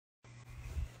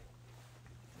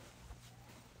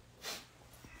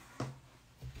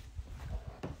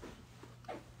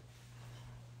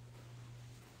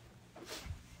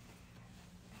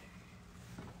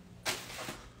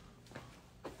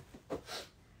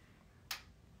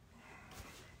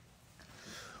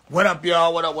What up,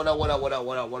 y'all? What up, what up, what up, what up,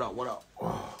 what up, what up, what up?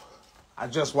 I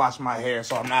just washed my hair,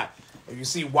 so I'm not, if you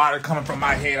see water coming from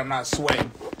my head, I'm not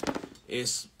sweating.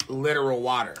 It's literal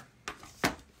water.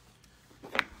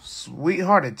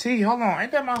 Sweethearted T, hold on.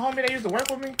 Ain't that my homie that used to work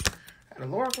with me at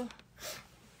Alorica?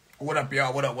 What up,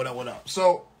 y'all? What up, what up, what up?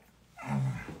 So,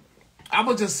 I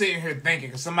was just sitting here thinking,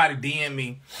 because somebody DM'd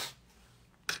me.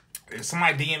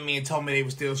 Somebody DM'd me and told me they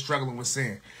were still struggling with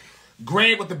sin.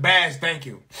 Greg with the badge, thank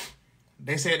you.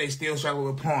 They said they still struggle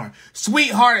with porn.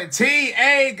 Sweethearted T,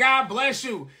 hey, God bless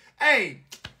you. Hey,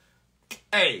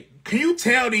 can you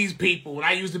tell these people, when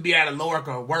I used to be at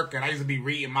Alorica working, I used to be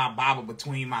reading my Bible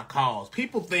between my calls.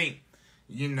 People think,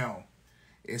 you know,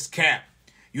 it's cap.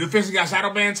 You officially got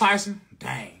shadow banned, Tyson?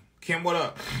 Dang. Kim, what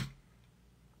up?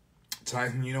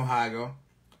 Tyson, you know how I go.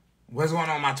 What's going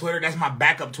on my Twitter? That's my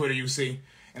backup Twitter, you see.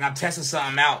 And I'm testing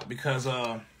something out because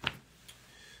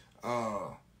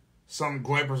some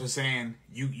goipers are saying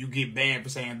you get banned for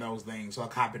saying those things. So I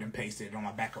copied and pasted it on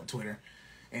my backup Twitter.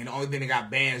 And the only thing that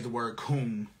got banned is the word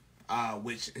coon,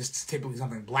 which is typically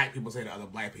something black people say to other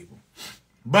black people.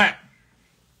 But,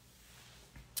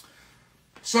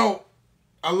 so,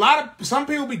 some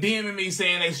people be DMing me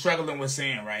saying they struggling with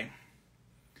sin, right?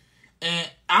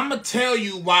 And I'm going to tell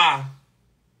you why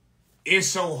it's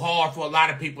so hard for a lot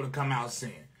of people to come out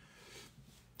sin.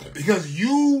 Because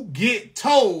you get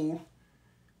told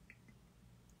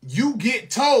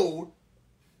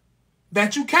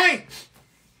that you can't.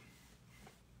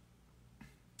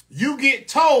 You get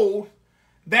told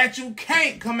that you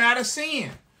can't come out of sin.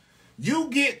 You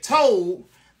get told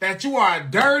that you are a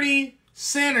dirty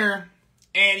sinner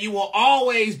and you will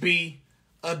always be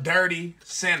a dirty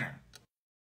sinner.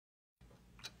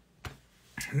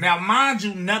 Now, mind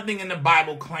you, nothing in the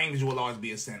Bible claims you will always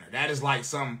be a sinner. That is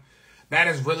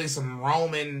really some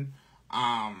Roman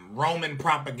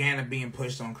propaganda being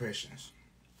pushed on Christians.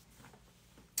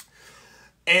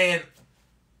 And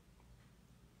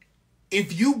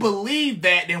if you believe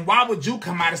that, then why would you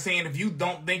come out of sin if you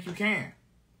don't think you can?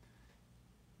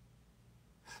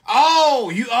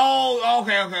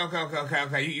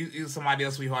 Okay. You somebody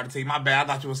else, sweetheart, to tell you. My bad.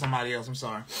 I thought you were somebody else. I'm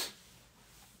sorry.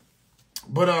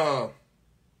 But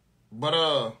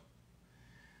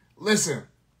listen.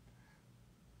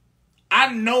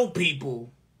 I know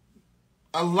people,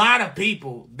 a lot of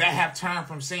people that have turned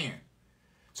from sin.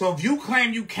 So if you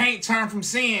claim you can't turn from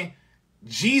sin,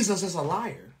 Jesus is a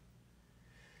liar.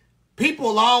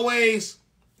 People always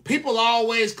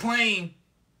claim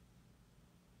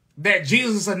that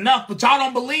Jesus is enough, but y'all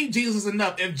don't believe Jesus is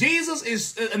enough. If Jesus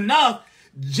is enough,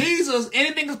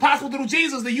 anything is possible through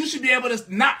Jesus, then you should be able to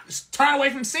not turn away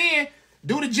from sin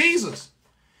due to Jesus.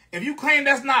 If you claim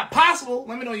that's not possible,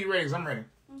 let me know you're ready, because I'm ready.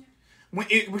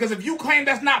 Because if you claim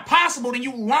that's not possible, then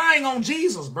you lying on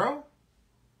Jesus, bro.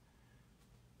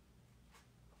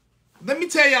 Let me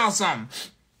tell y'all something.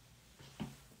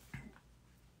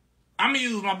 I'm going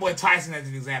to use my boy Tyson as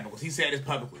an example because he said this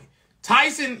publicly.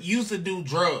 Tyson used to do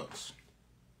drugs.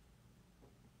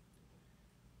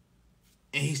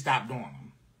 And he stopped doing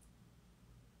them.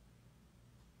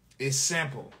 It's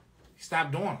simple. He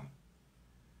stopped doing them.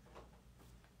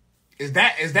 Is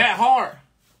that hard?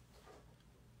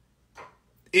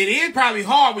 It is probably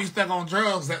hard when you're stuck on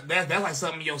drugs. That's like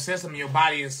something in your system, your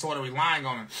body is sort of relying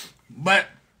on it. But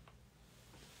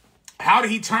how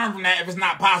did he turn from that if it's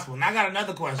not possible? And I got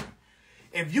another question.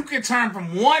 If you can turn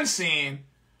from one sin,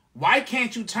 why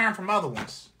can't you turn from other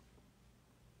ones?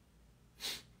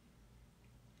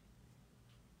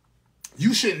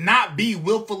 You should not be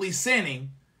willfully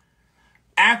sinning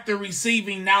after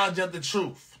receiving knowledge of the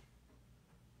truth.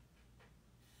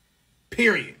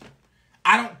 Period.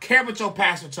 I don't care what your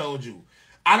pastor told you.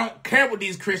 I don't care what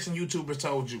these Christian YouTubers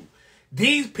told you.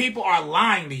 These people are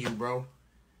lying to you, bro.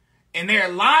 And they're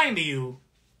lying to you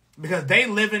because they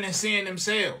living in sin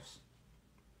themselves.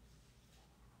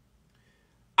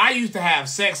 I used to have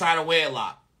sex out of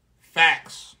wedlock.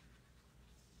 Facts.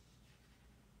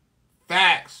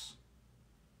 Facts.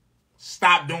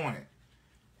 Stop doing it.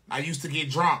 I used to get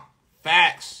drunk.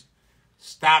 Facts.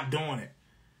 Stop doing it.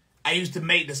 I used to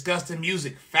make disgusting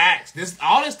music. Facts.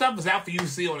 All this stuff is out for you to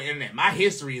see on the internet. My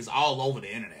history is all over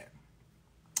the internet.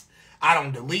 I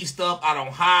don't delete stuff. I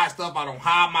don't hide stuff. I don't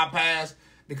hide my past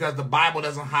because the Bible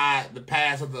doesn't hide the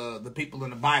past of the people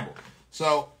in the Bible.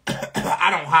 So I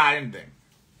don't hide anything.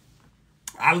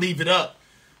 I leave it up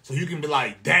so you can be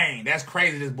like, dang, that's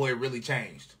crazy. This boy really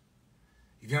changed.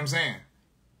 You feel what I'm saying?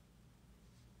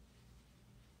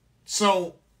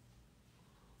 So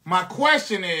my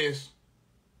question is,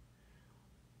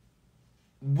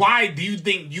 why do you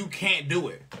think you can't do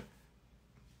it?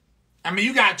 I mean,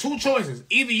 you got two choices.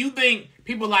 Either you think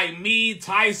people like me,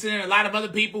 Tyson, and a lot of other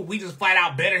people, we just flat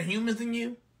out better humans than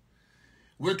you.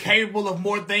 We're capable of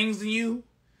more things than you.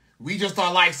 We just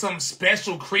are like some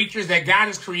special creatures that God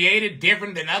has created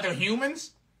different than other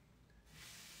humans.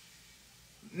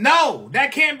 No,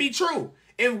 that can't be true.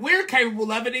 If we're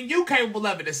capable of it, then you capable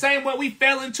of it. The same way we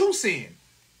fell into sin.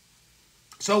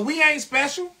 So we ain't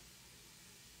special.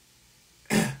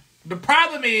 The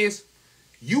problem is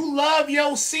you love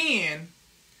your sin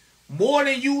more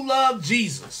than you love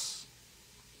Jesus.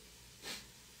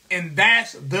 And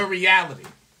that's the reality.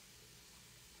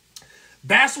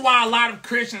 That's why a lot of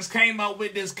Christians came up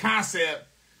with this concept,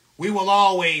 we will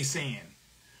always sin.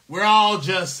 We're all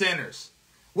just sinners.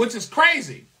 Which is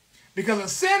crazy. Because a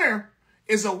sinner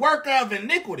is a worker of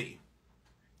iniquity.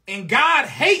 And God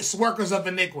hates workers of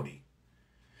iniquity.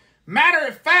 Matter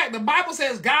of fact, the Bible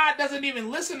says God doesn't even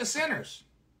listen to sinners.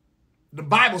 The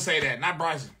Bible say that, not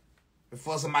Bryson.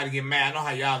 Before somebody get mad, I know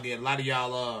how y'all get. A lot of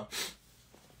y'all,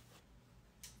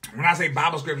 when I say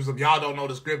Bible scriptures, if y'all don't know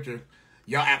the scripture,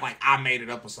 y'all act like I made it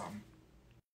up or something.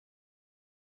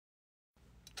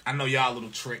 I know y'all little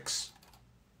tricks.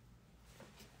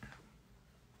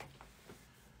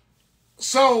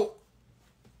 So,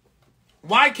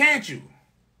 why can't you?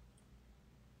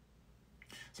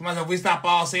 Somebody said, if we stop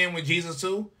all sin with Jesus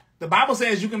too. The Bible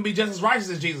says you can be just as righteous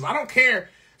as Jesus. I don't care.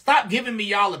 Stop giving me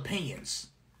y'all opinions.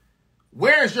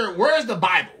 Where's the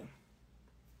Bible?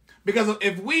 Because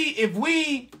if we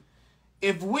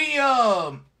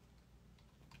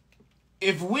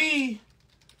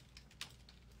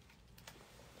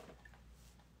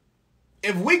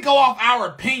go off our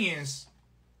opinions,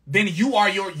 then you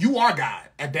are God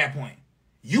at that point.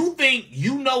 You think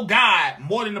you know God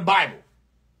more than the Bible.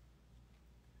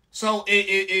 So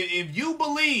if you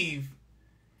believe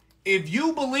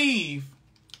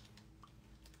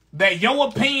that your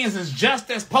opinions is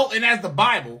just as potent as the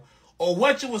Bible, or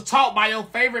what you was taught by your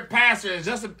favorite pastor is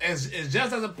just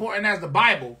as important as the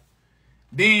Bible,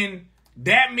 then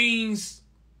that means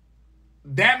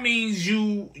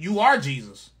you are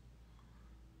Jesus.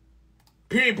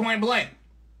 Period, point blank.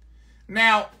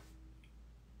 Now,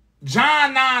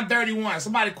 John 9:31.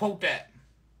 Somebody quote that.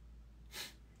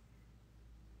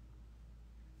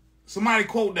 Somebody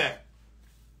quote that.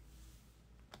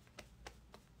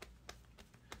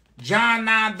 John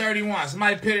 9:31.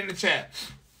 Somebody put it in the chat.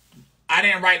 I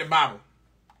didn't write the Bible.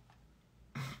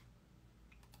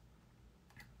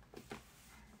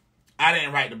 I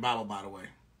didn't write the Bible, by the way.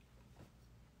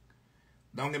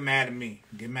 Don't get mad at me.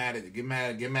 Get mad at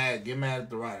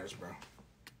the writers, bro.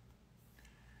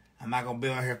 I'm not gonna be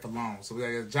on here for long. So we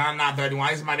got John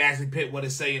 9:31. Somebody actually put what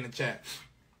it say in the chat.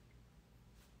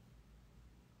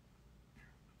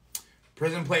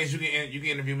 Prison Place, you can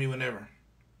interview me whenever.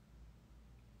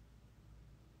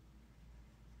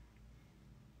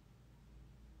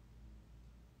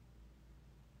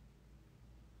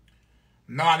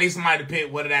 No, I need somebody to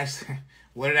pick what it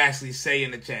actually say in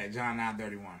the chat. John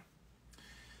 9:31.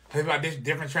 Talk about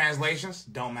different translations.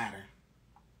 Don't matter.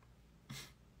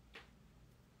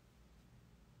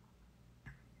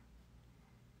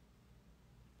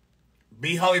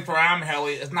 Be holy for I am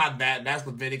holy. It's not that. That's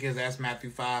Leviticus. That's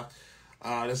Matthew 5.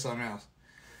 There's something else.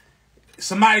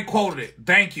 Somebody quoted it.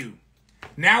 Thank you.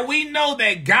 Now we know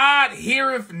that God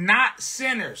heareth not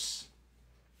sinners.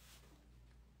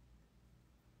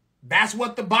 That's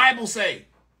what the Bible say.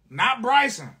 Not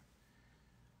Bryson.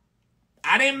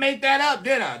 I didn't make that up,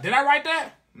 did I? Did I write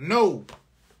that? No.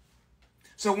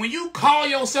 So when you call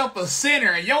yourself a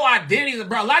sinner and your identity is,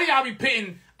 bro, a lot of y'all be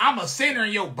putting, I'm a sinner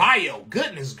in your bio.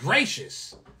 Goodness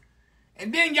gracious.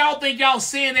 And then y'all think y'all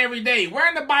sin every day. Where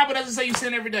in the Bible does it say you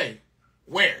sin every day?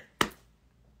 Where?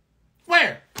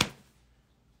 Where?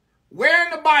 Where in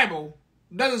the Bible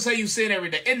does it say you sin every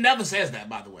day? It never says that,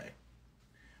 by the way.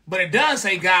 But it does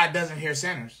say God doesn't hear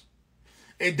sinners.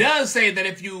 It does say that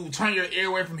if you turn your ear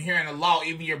away from hearing the law,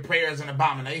 even your prayer is an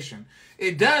abomination.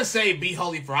 It does say, be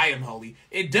holy for I am holy.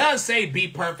 It does say, be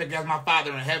perfect as my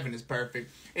Father in heaven is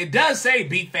perfect. It does say,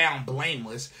 be found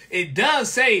blameless. It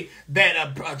does say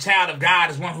that a child of God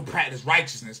is one who practices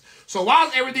righteousness. So why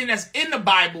is everything that's in the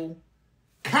Bible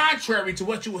contrary to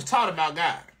what you was taught about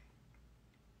God?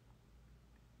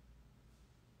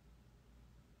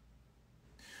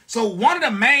 So one of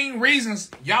the main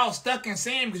reasons y'all stuck in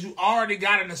sin because you already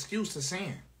got an excuse to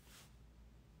sin.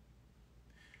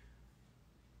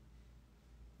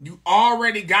 You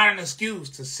already got an excuse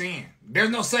to sin. There's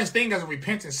no such thing as a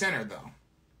repentant sinner, though.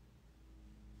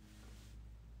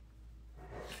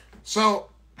 So,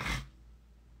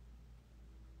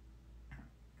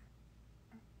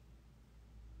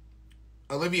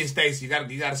 Olivia Stacy, you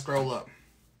gotta scroll up.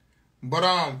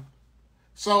 But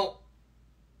so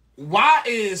why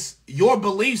is your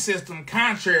belief system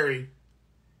contrary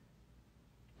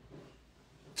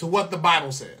to what the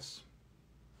Bible says?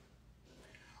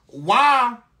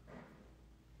 Why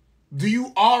do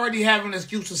you already have an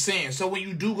excuse to sin? So when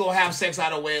you do go have sex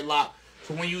out of wedlock,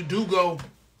 so when you do go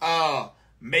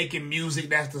making music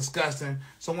that's disgusting,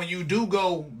 so when you do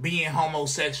go being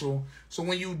homosexual, so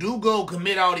when you do go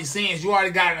commit all these sins, you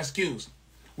already got an excuse.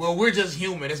 Well, we're just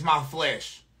human. It's my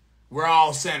flesh. We're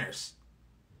all sinners.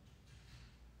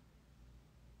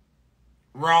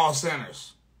 We're all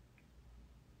sinners.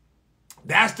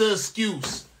 That's the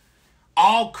excuse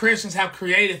all Christians have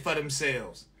created for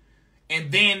themselves.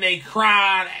 And then they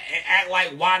cry and act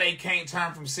like why they can't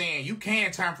turn from sin. You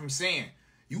can't turn from sin.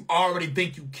 You already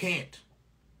think you can't.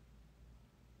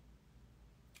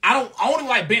 I only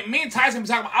like me and Tyson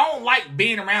talking about, I don't like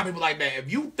being around people like that.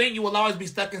 If you think you will always be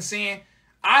stuck in sin,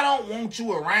 I don't want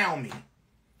you around me.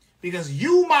 Because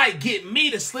you might get me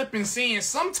to slip in sin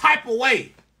some type of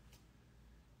way.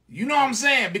 You know what I'm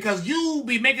saying? Because you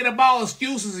be making up all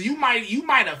excuses and you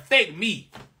might affect me.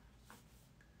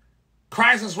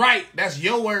 Christ is right. That's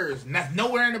your words. And that's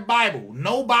nowhere in the Bible.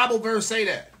 No Bible verse say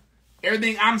that.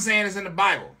 Everything I'm saying is in the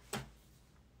Bible.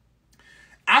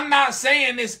 I'm not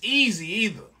saying it's easy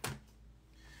either.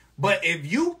 But if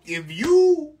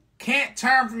you can't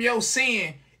turn from your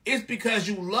sin, it's because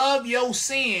you love your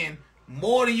sin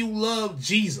more than you love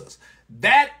Jesus.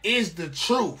 That is the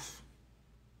truth.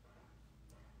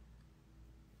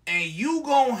 And you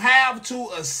gonna have to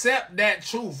accept that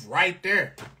truth right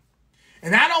there.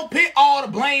 And I don't put all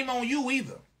the blame on you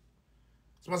either.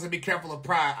 Supposed to be careful of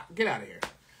pride. Get out of here.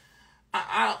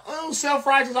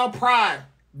 Self-righteous or pride,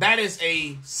 that is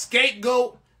a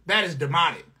scapegoat. That is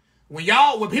demonic.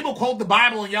 When people quote the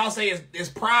Bible and y'all say it's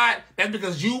pride, that's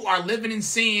because you are living in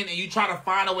sin and you try to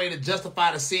find a way to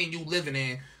justify the sin you living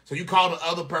in. So you call the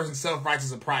other person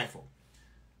self-righteous and prideful.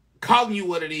 Calling you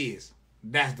what it is,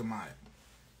 that's demonic.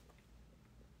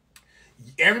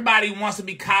 Everybody wants to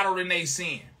be coddled in their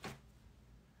sin.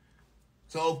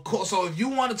 So if you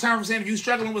want to turn from sin, if you're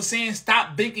struggling with sin,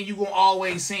 stop thinking you're going to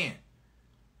always sin.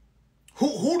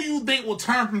 Who do you think will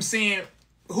turn from sin?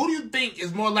 Who do you think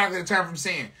is more likely to turn from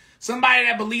sin? Somebody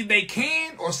that believes they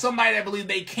can or somebody that believes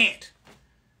they can't?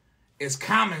 It's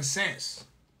common sense.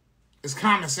 It's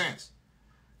common sense.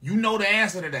 You know the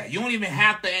answer to that. You don't even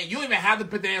have to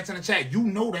put the answer in the chat. You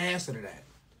know the answer to that.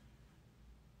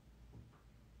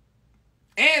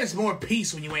 And it's more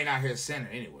peace when you ain't out here sinning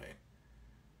anyway.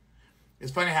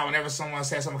 It's funny how whenever someone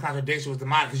says something contradicts you with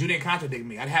demonic, because you didn't contradict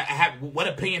me. What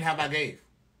opinion have I gave?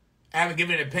 I haven't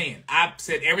given an opinion. I've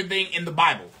said everything in the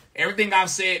Bible. Everything I've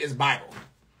said is Bible.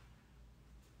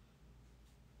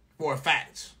 For a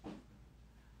fact.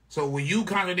 So when you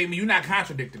contradict me, you're not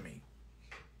contradicting me.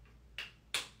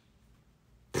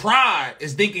 Pride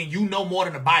is thinking you know more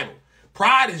than the Bible.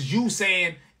 Pride is you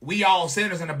saying we all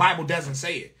sinners and the Bible doesn't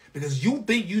say it. Because you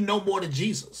think you know more than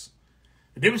Jesus.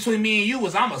 The difference between me and you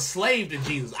is I'm a slave to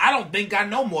Jesus. I don't think I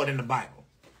know more than the Bible.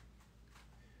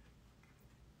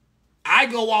 I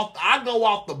go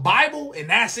off the Bible and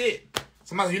that's it.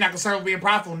 Somebody says, you're not concerned with being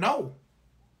prideful? No.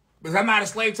 Because I'm not a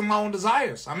slave to my own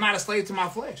desires. I'm not a slave to my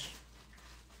flesh.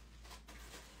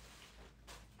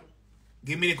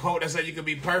 Give me the quote that said you could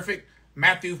be perfect.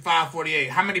 Matthew 5:48.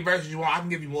 How many verses you want? I can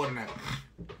give you more than that.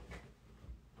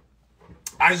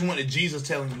 I just wanted Jesus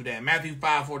telling you that. Matthew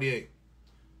 5:48.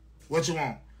 What you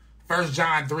want? 1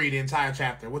 John 3, the entire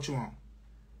chapter. What you want?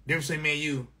 The difference between me and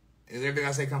you is everything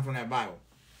I say comes from that Bible.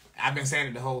 I've been saying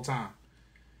it the whole time.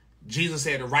 Jesus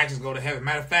said the righteous go to heaven.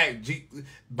 Matter of fact,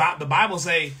 the Bible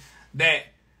say that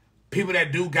people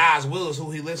that do God's will is who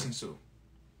he listens to.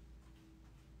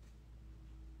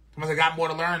 Somebody say, got more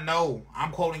to learn? No,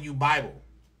 I'm quoting you Bible.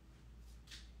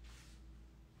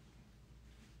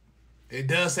 It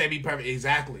does say be perfect.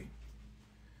 Exactly.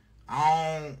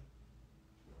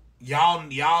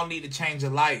 Y'all need to change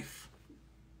your life.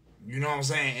 You know what I'm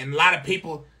saying? And a lot of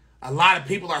people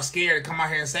are scared to come out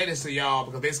here and say this to y'all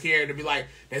because they're scared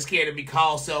to be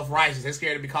called self-righteous. They're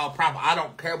scared to be called prophet. I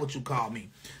don't care what you call me.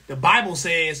 The Bible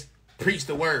says, preach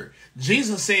the word.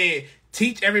 Jesus said,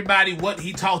 teach everybody what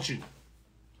he taught you.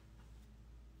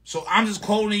 So I'm just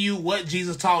quoting you what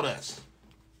Jesus taught us.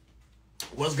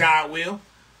 What's God's will?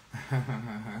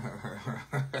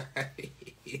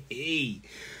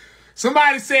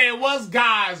 Somebody said, what's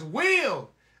God's will?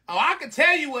 Oh, I can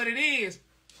tell you what it is.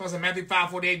 So Matthew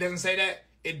 5:48 doesn't say that.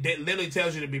 It literally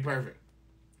tells you to be perfect.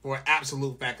 For an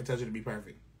absolute fact, it tells you to be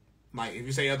perfect. Like, if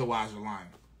you say otherwise, you're lying.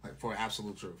 Like, for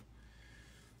absolute truth.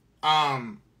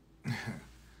 I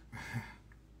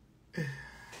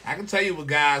can tell you what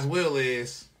God's will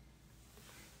is.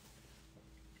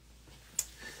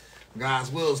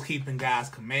 God's will is keeping God's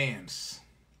commands.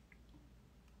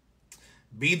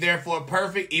 Be therefore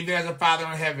perfect, even as the Father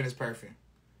in heaven is perfect.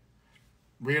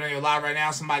 Read it on your live right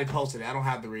now. Somebody posted it. I don't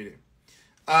have to read it.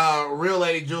 Real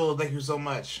Lady Jules, thank you so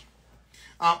much.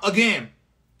 Again,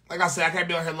 like I said, I can't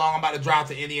be on here long. I'm about to drive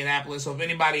to Indianapolis. So if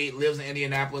anybody lives in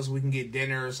Indianapolis, we can get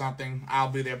dinner or something. I'll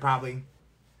be there probably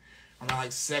around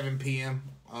like 7 p.m.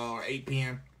 Or 8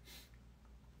 p.m.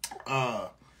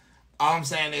 All I'm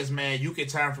saying is, man, you can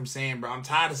turn from sin, bro. I'm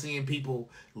tired of seeing people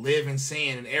live in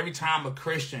sin. And every time a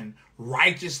Christian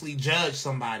righteously judge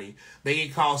somebody, they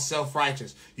get called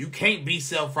self-righteous. You can't be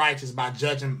self-righteous by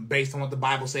judging based on what the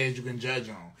Bible says you can judge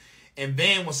on. And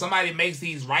then when somebody makes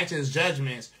these righteous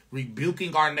judgments,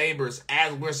 rebuking our neighbors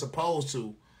as we're supposed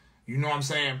to, you know what I'm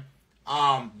saying?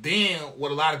 Then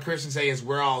what a lot of Christians say is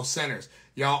we're all sinners.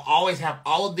 Y'all always have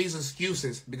all of these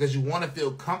excuses because you want to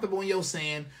feel comfortable in your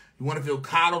sin. You want to feel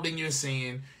coddled in your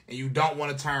sin, and you don't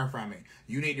want to turn from it.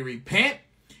 You need to repent.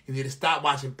 You need to stop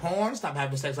watching porn. Stop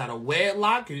having sex out of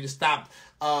wedlock. You need to stop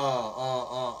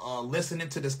listening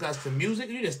to disgusting music.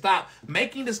 You need to stop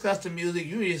making disgusting music.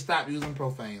 You need to stop using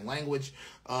profane language.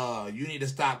 You need to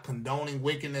stop condoning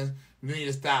wickedness. You need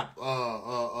to stop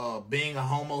being a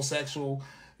homosexual.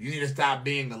 You need to stop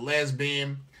being a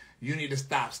lesbian. You need to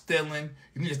stop stealing.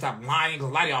 You need to stop lying, because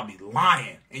a lot of y'all be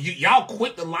lying. And y'all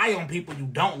quick to lie on people you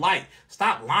don't like.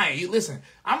 Stop lying. Listen,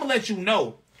 I'm going to let you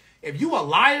know, if you a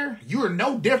liar, you are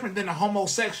no different than a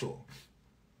homosexual.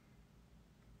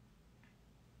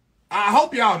 I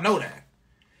hope y'all know that.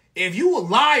 If you a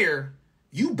liar,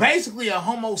 you basically a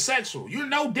homosexual. You're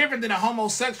no different than a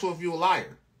homosexual if you a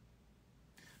liar.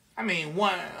 I mean,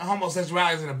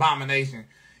 homosexuality is an abomination.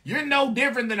 You're no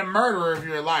different than a murderer if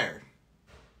you're a liar.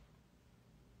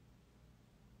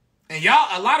 And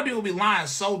y'all, a lot of people be lying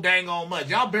so dang on much.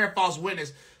 Y'all bear false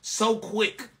witness so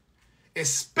quick.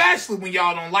 Especially when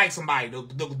y'all don't like somebody.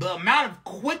 The amount of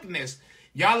quickness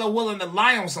y'all are willing to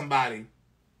lie on somebody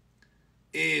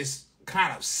is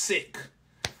kind of sick.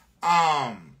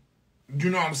 You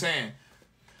know what I'm saying?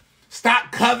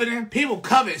 Stop coveting. People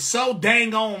covet so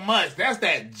dang on much. That's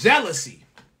that jealousy.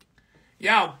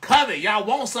 Y'all covet. Y'all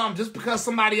want something just because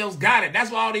somebody else got it.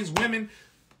 That's why all these women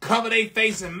cover their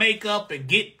face in makeup and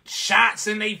get shots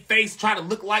in their face, try to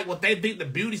look like what they think the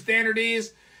beauty standard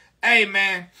is. Hey,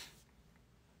 man.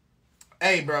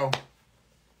 Hey, bro.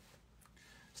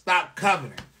 Stop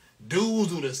coveting.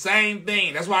 Dudes do the same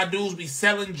thing. That's why dudes be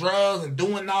selling drugs and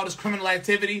doing all this criminal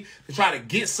activity to try to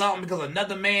get something because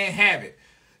another man have it.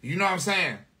 You know what I'm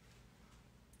saying?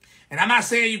 And I'm not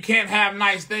saying you can't have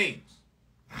nice things.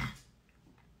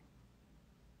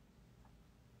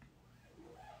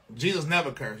 Jesus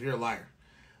never cursed. You're a liar.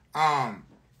 I'm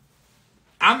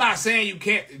not saying you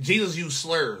can't. Jesus used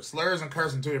slurs. Slurs and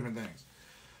cursing, two different things.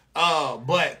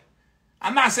 But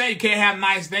I'm not saying you can't have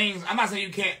nice things. I'm not saying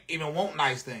you can't even want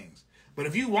nice things. But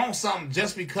if you want something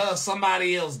just because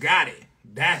somebody else got it,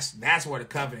 that's where the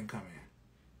coveting come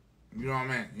in. You know what I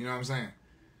mean? You know what I'm saying?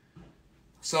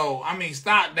 So, I mean,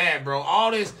 stop that, bro.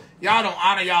 All this, y'all don't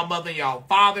honor y'all mother and y'all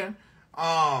father.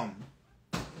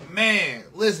 Man,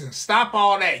 listen, stop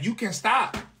all that. You can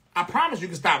stop. I promise you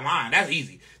can stop lying. That's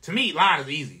easy. To me, lying is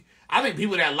easy. I think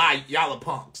people that lie, y'all are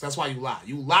punks. That's why you lie.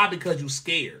 You lie because you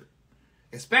scared.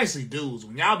 Especially dudes.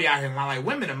 When y'all be out here lying, like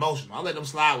women emotional. I let them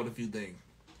slide with a few things.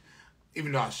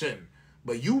 Even though I shouldn't.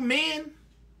 But you men,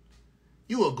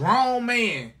 you a grown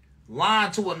man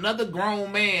lying to another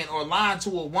grown man or lying to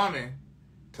a woman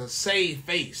to save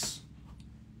face.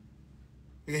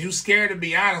 Because you scared to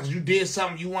be honest. You did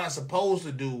something you weren't supposed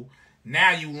to do.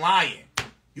 Now you lying.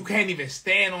 You can't even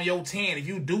stand on your 10. If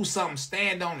you do something,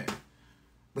 stand on it.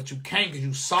 But you can't because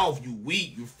you soft, you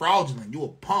weak, you fraudulent, you a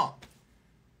punk.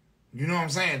 You know what I'm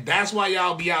saying? That's why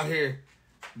y'all be out here.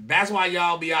 That's why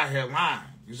y'all be out here lying.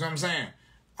 You see what I'm saying?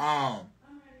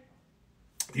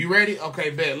 You ready? Okay,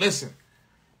 bet. Listen.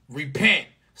 Repent.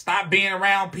 Stop being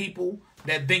around people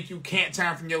that think you can't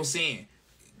turn from your sin.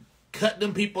 Cut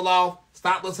them people off.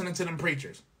 Stop listening to them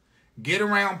preachers. Get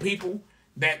around people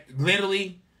that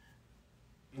literally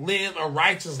live a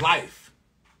righteous life.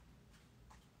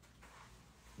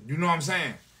 You know what I'm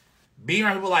saying? Be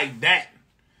around people like that.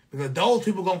 Because those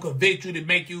people gonna convict you to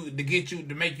make you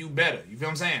better. You feel what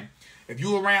I'm saying? If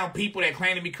you around people that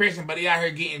claim to be Christian, but they out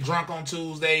here getting drunk on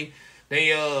Tuesday, they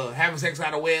having sex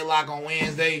out of wedlock on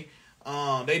Wednesday,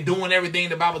 they doing everything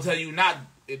the Bible tell you not.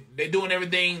 They doing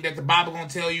everything that the Bible gonna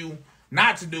tell you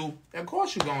not to do. Of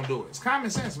course you gonna do it. It's common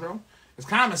sense, bro. It's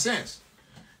common sense.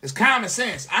 It's common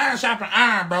sense. Iron sharpen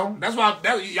iron, bro. That's why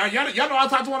y'all know I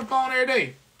talk to on the phone every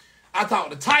day. I talk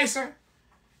to Tyson.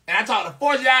 And I talked to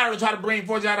Forgiato to try to bring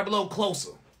Forgiato a little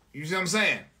closer. You see what I'm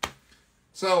saying?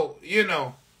 So, you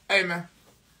know, hey, man.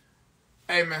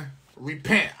 Hey, man.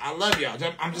 Repent. I love y'all.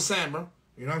 I'm just saying, bro.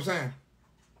 You know what I'm saying?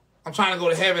 I'm trying to go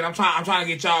to heaven. I'm trying to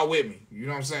get y'all with me. You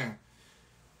know what I'm saying?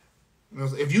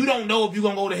 If you don't know if you're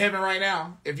going to go to heaven right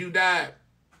now, if you died,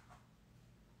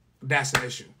 that's an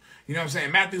issue. You know what I'm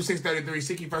saying? Matthew 6:33,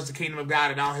 seek ye first the kingdom of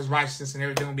God and all his righteousness, and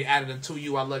everything will be added unto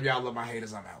you. I love y'all. I love my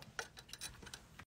haters. I'm out.